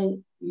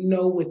don't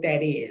know what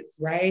that is,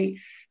 right?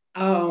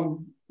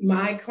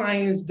 My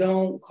clients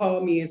don't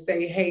call me and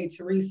say, hey,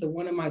 Theresa,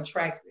 one of my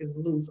tracks is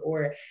loose,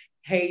 or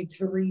hey,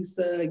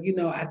 Theresa,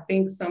 I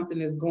think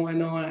something is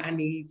going on. I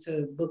need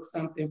to book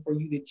something for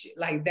you to,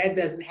 like, that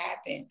doesn't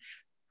happen.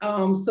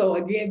 So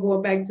again,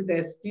 going back to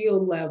that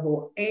skill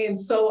level. And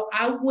so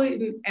I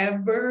wouldn't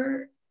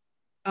ever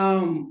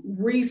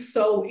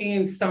re-sew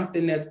in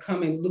something that's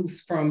coming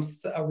loose from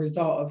a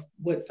result of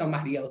what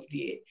somebody else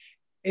did.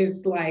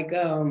 It's like,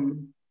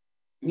 when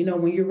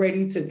you're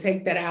ready to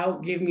take that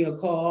out, give me a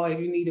call. If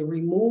you need a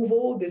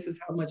removal, this is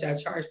how much I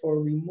charge for a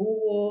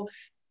removal.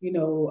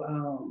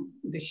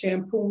 The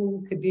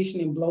shampoo,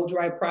 conditioning, blow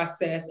dry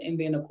process. And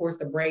then of course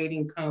the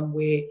braiding come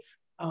with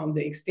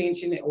the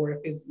extension, or if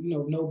it's,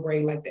 no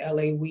braid like the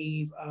LA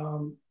weave,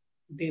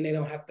 then they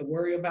don't have to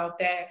worry about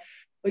that.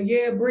 But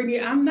yeah, Brittany,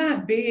 I'm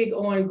not big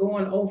on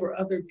going over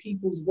other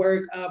people's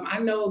work. I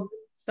know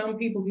some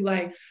people be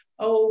like,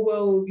 oh,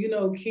 well,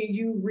 can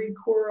you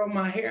recoil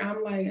my hair?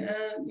 I'm like,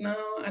 no,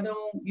 I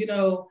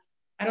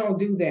don't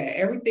do that.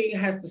 Everything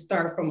has to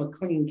start from a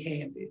clean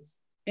canvas.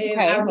 And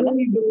I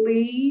really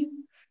believe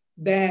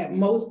that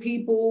most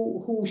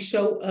people who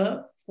show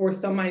up for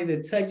somebody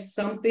to touch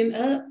something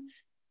up,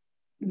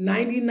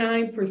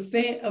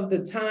 99% of the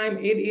time,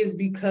 it is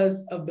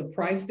because of the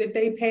price that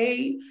they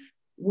paid,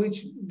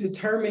 which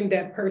determined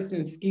that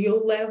person's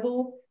skill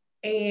level.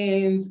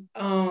 And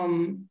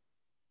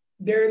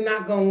they're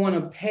not going to want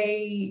to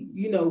pay,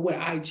 what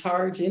I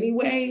charge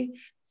anyway.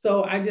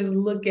 So I just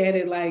look at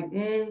it like,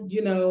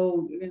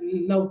 no,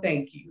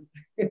 thank you.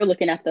 You're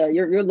looking at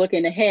you're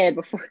looking ahead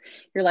before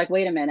you're like,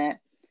 wait a minute.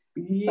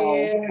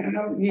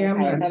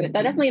 That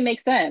definitely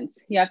makes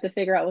sense. You have to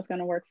figure out what's going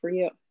to work for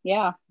you.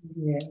 Yeah,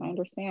 I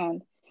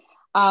understand.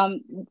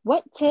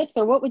 What tips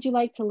or what would you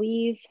like to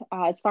leave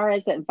as far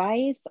as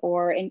advice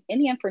or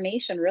any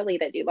information really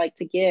that you'd like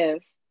to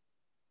give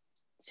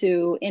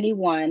to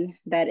anyone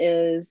that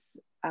is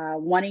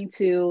wanting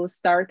to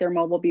start their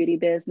mobile beauty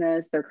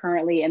business? They're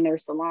currently in their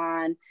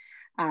salon.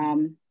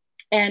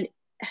 And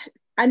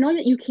I know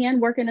that you can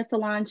work in a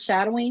salon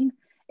shadowing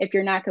if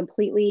you're not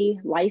completely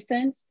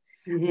licensed.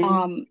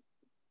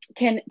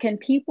 Can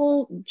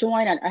people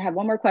join? I have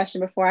one more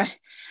question before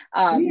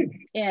I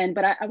end,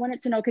 but I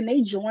wanted to know, can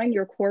they join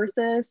your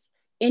courses,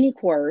 any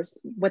course,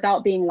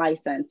 without being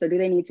licensed, or do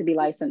they need to be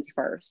licensed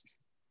first?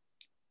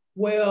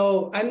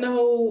 Well, I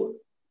know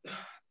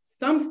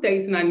some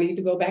states, and I need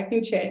to go back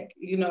and check,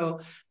 you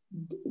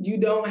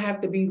don't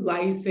have to be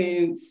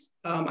licensed.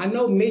 I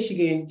know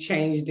Michigan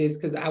changed this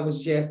because I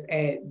was just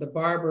at the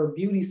Barber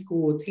Beauty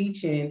School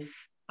teaching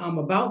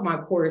about my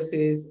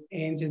courses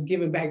and just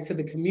giving back to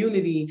the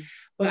community.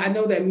 But I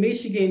know that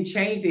Michigan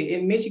changed it.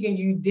 In Michigan,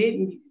 you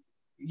didn't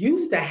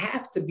used to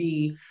have to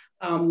be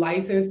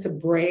licensed to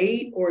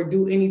braid or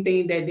do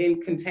anything that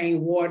didn't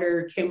contain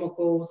water,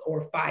 chemicals,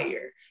 or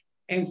fire.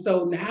 And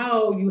so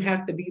now you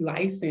have to be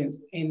licensed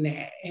in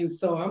that. And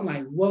so I'm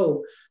like,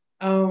 whoa.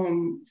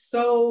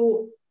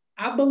 So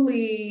I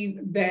believe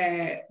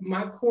that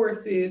my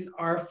courses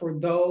are for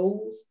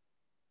those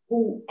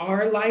who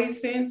are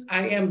licensed.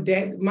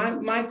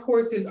 My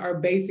courses are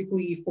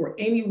basically for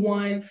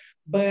anyone,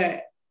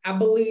 but I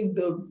believe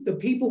the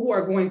people who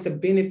are going to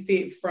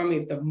benefit from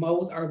it the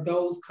most are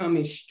those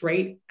coming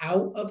straight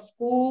out of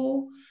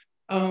school,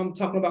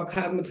 talking about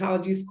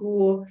cosmetology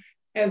school,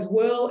 as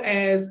well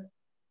as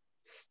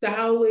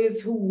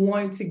stylists who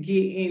want to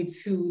get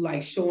into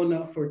like showing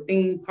up for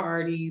theme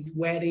parties,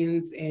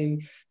 weddings,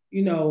 and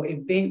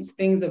events,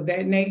 things of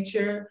that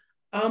nature.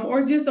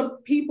 Or just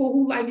people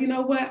who like, you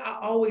know what, I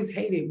always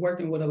hated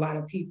working with a lot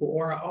of people,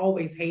 or I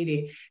always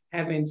hated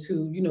having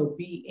to,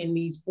 be in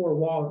these four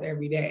walls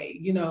every day.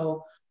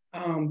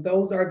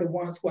 Those are the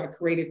ones who I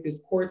created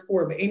this course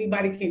for, but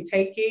anybody can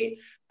take it.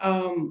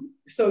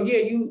 So yeah,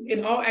 you,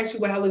 in all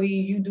actuality,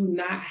 you do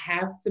not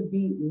have to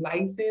be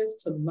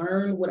licensed to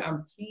learn what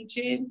I'm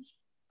teaching.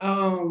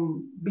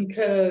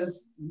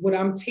 Because what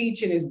I'm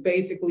teaching is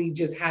basically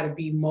just how to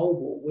be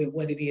mobile with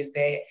what it is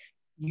that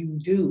you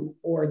do,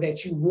 or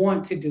that you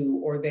want to do,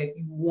 or that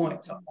you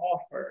want to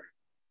offer.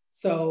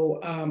 So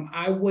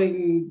I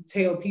wouldn't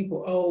tell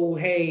people, oh,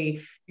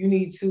 hey, you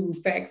need to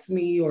fax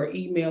me or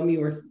email me,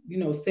 or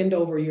send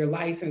over your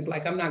license.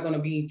 Like, I'm not going to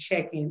be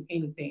checking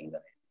anything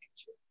of that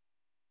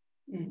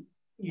nature.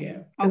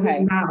 Yeah, because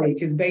it's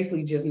knowledge. It's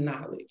basically just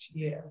knowledge.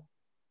 Yeah.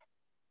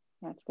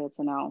 That's good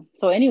to know.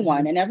 So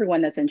anyone and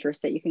everyone that's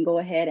interested, you can go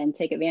ahead and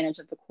take advantage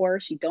of the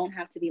course. You don't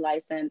have to be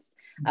licensed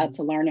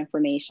to learn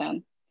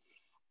information.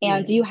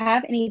 And do you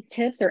have any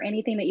tips or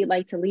anything that you'd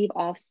like to leave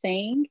off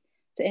saying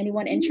to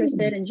anyone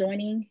interested in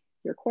joining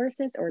your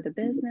courses or the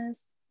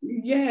business?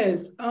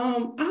 Yes.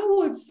 I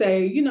would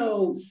say,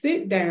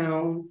 sit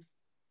down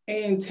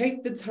and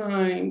take the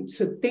time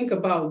to think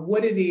about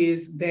what it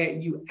is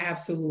that you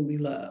absolutely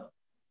love.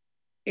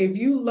 If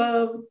you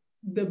love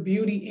the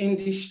beauty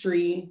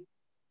industry,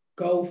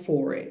 go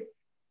for it.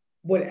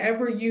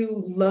 Whatever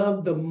you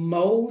love the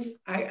most,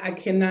 I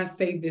cannot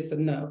say this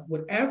enough.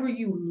 Whatever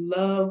you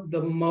love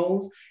the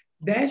most,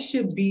 that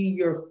should be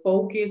your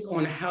focus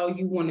on how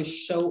you want to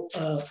show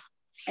up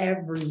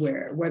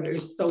everywhere, whether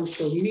it's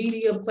social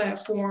media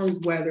platforms,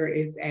 whether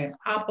it's at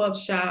pop-up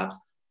shops,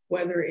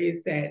 whether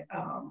it's at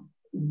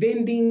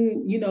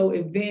vending,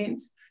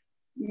 events.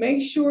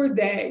 Make sure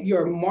that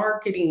your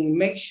marketing,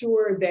 make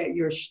sure that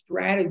your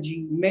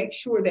strategy, make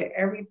sure that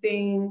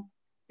everything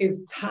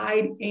is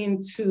tied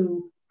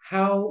into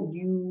how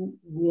you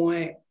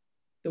want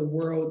the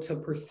world to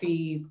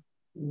perceive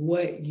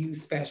what you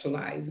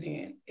specialize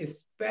in,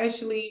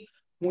 especially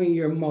when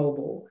you're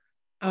mobile.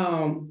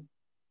 I'm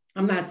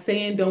not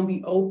saying don't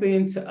be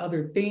open to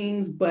other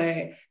things,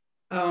 but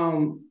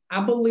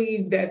I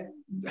believe that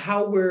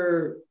how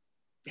we're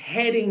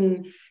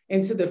heading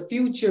into the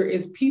future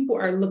is people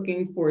are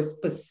looking for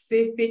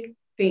specific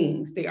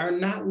things. They are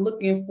not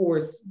looking for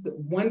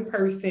one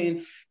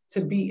person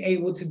to be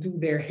able to do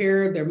their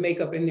hair, their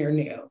makeup, and their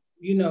nails.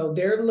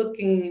 They're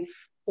looking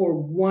for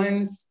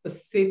one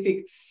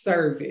specific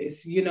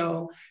service,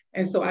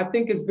 And so I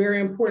think it's very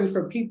important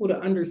for people to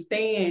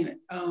understand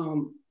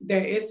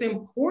that it's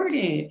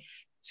important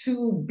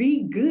to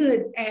be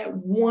good at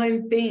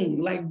one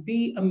thing, like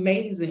be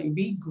amazing,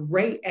 be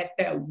great at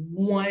that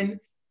one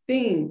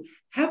thing.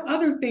 Have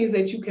other things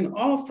that you can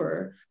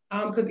offer.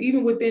 Because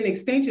even within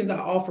extensions, I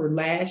offer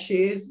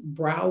lashes,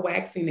 brow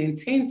waxing, and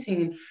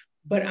tinting,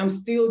 but I'm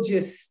still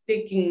just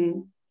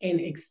sticking in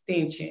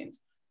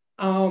extensions.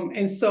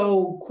 And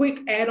so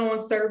quick add-on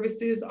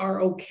services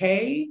are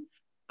okay,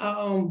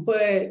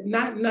 but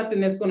not nothing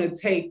that's going to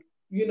take,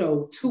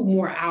 2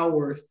 more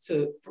hours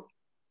to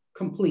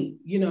complete,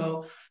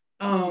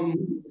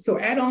 So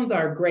add-ons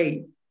are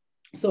great.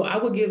 So I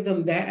would give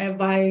them that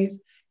advice.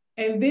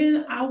 And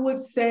then I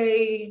would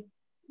say,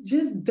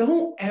 just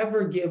don't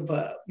ever give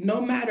up, no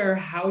matter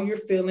how you're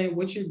feeling,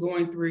 what you're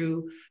going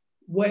through,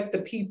 what the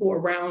people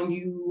around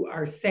you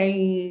are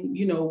saying,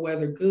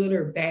 whether good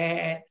or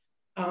bad.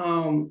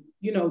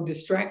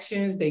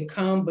 Distractions, they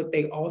come, but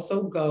they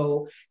also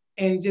go.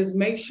 And just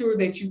make sure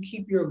that you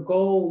keep your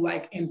goal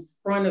like in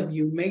front of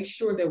you. Make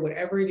sure that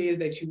whatever it is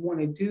that you want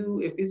to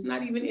do, if it's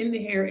not even in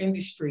the hair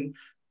industry,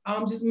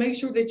 just make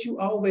sure that you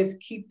always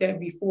keep that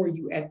before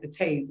you at the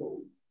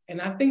table.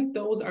 And I think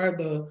those are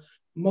the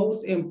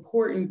most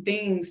important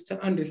things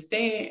to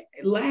understand.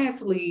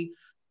 Lastly,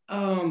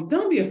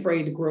 don't be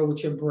afraid to grow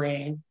with your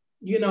brand.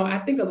 I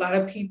think a lot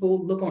of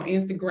people look on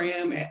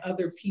Instagram at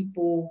other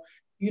people,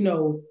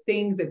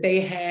 things that they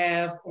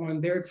have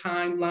on their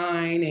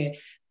timeline, and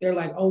they're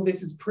like, oh,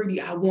 this is pretty,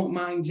 I want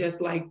mine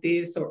just like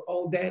this, or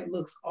oh, that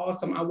looks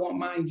awesome, I want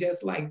mine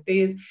just like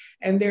this.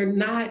 And they're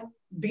not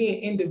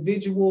being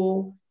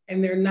individual,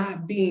 and they're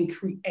not being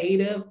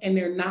creative, and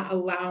they're not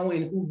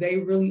allowing who they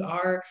really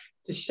are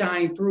to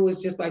shine through.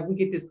 It's just like we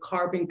get this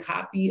carbon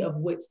copy of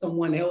what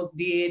someone else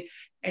did,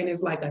 and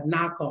it's like a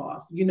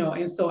knockoff,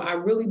 And so I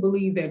really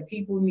believe that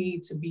people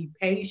need to be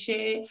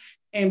patient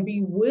and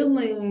be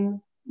willing.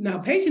 Now,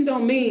 patient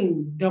don't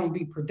mean don't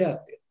be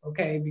productive,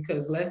 okay?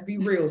 Because let's be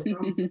real, some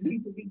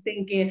people be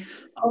thinking,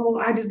 oh,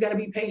 I just got to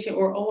be patient,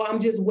 or oh, I'm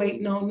just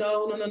waiting.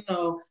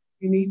 No.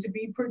 You need to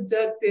be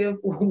productive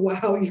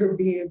while you're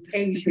being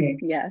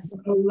patient. Yes.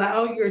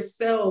 Allow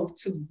yourself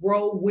to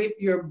grow with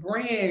your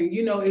brand.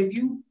 You know, if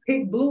you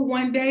pick blue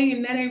one day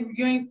and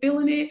you ain't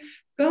feeling it,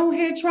 go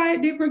ahead, try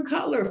a different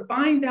color.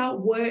 Find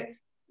out what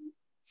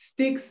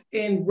sticks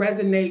and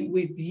resonate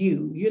with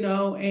you, you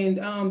know,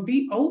 and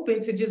be open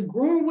to just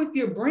growing with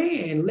your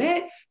brand.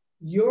 Let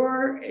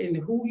and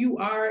who you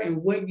are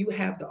and what you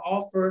have to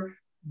offer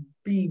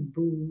be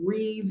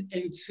breathed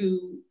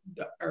into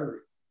the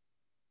earth.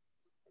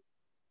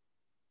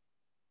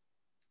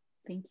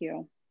 Thank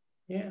you.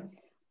 Yeah.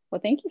 Well,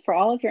 thank you for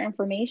all of your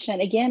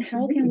information. Again,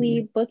 how can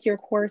we book your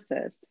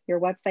courses, your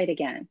website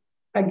again?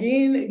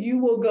 Again, you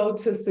will go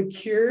to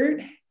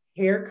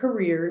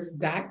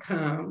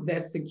securedhaircareers.com.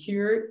 That's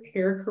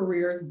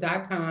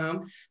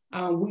securedhaircareers.com.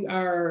 We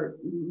are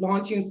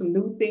launching some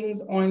new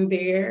things on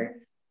there.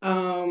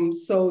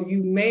 So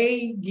you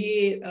may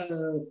get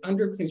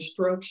under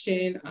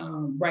construction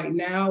right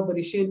now, but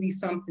it should be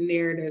something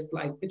there that's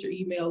like put your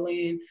email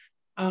in.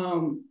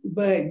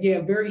 But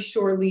yeah, very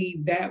shortly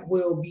that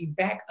will be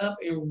back up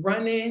and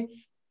running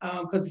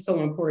because it's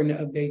so important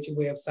to update your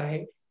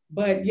website.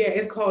 But yeah,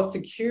 it's called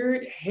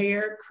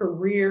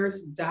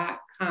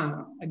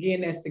securedhaircareers.com.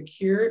 Again, that's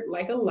secured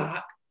like a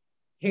lock,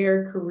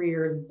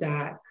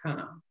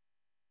 haircareers.com.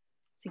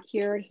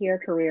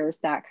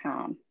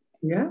 Securedhaircareers.com.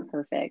 Yeah.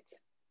 Perfect.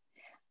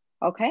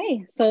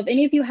 Okay, so if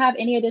any of you have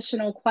any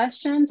additional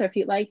questions or if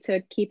you'd like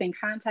to keep in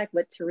contact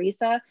with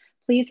Theresa,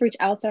 please reach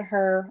out to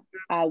her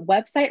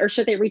website, or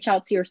should they reach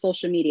out to your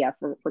social media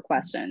for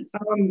questions?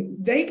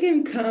 They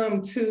can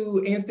come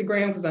to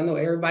Instagram because I know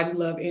everybody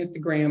loves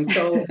Instagram.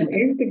 So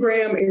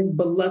Instagram is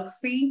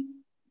Biluxy,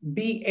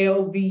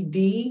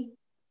 BLVD.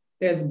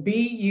 That's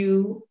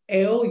BULUXY,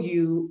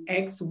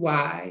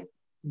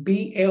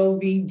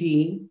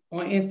 BLVD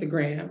on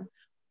Instagram.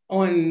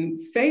 On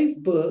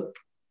Facebook,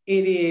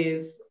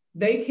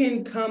 they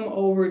can come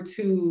over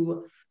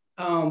to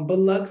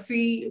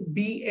Biluxy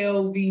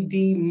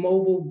BLVD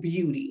Mobile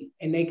Beauty,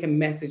 and they can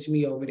message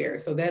me over there.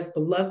 So that's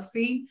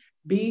Biluxy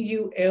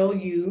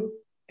BULUXY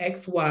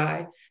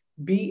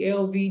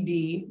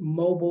BLVD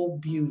Mobile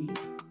Beauty.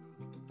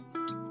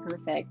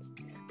 Perfect.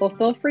 Well,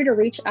 feel free to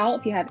reach out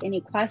if you have any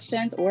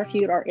questions or if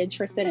you are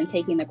interested in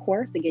taking the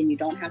course. Again, you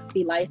don't have to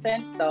be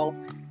licensed, so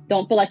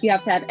don't feel like you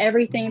have to have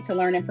everything to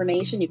learn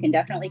information. You can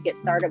definitely get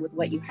started with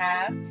what you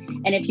have.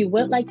 And if you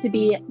would like to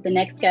be the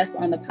next guest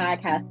on the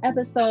podcast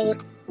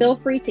episode, feel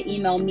free to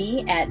email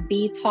me at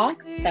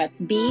btalks,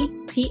 that's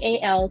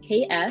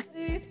BTALKS,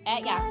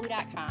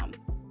 @yahoo.com.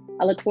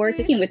 I look forward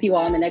to speaking with you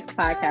all on the next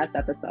podcast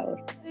episode.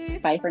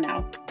 Bye for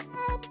now.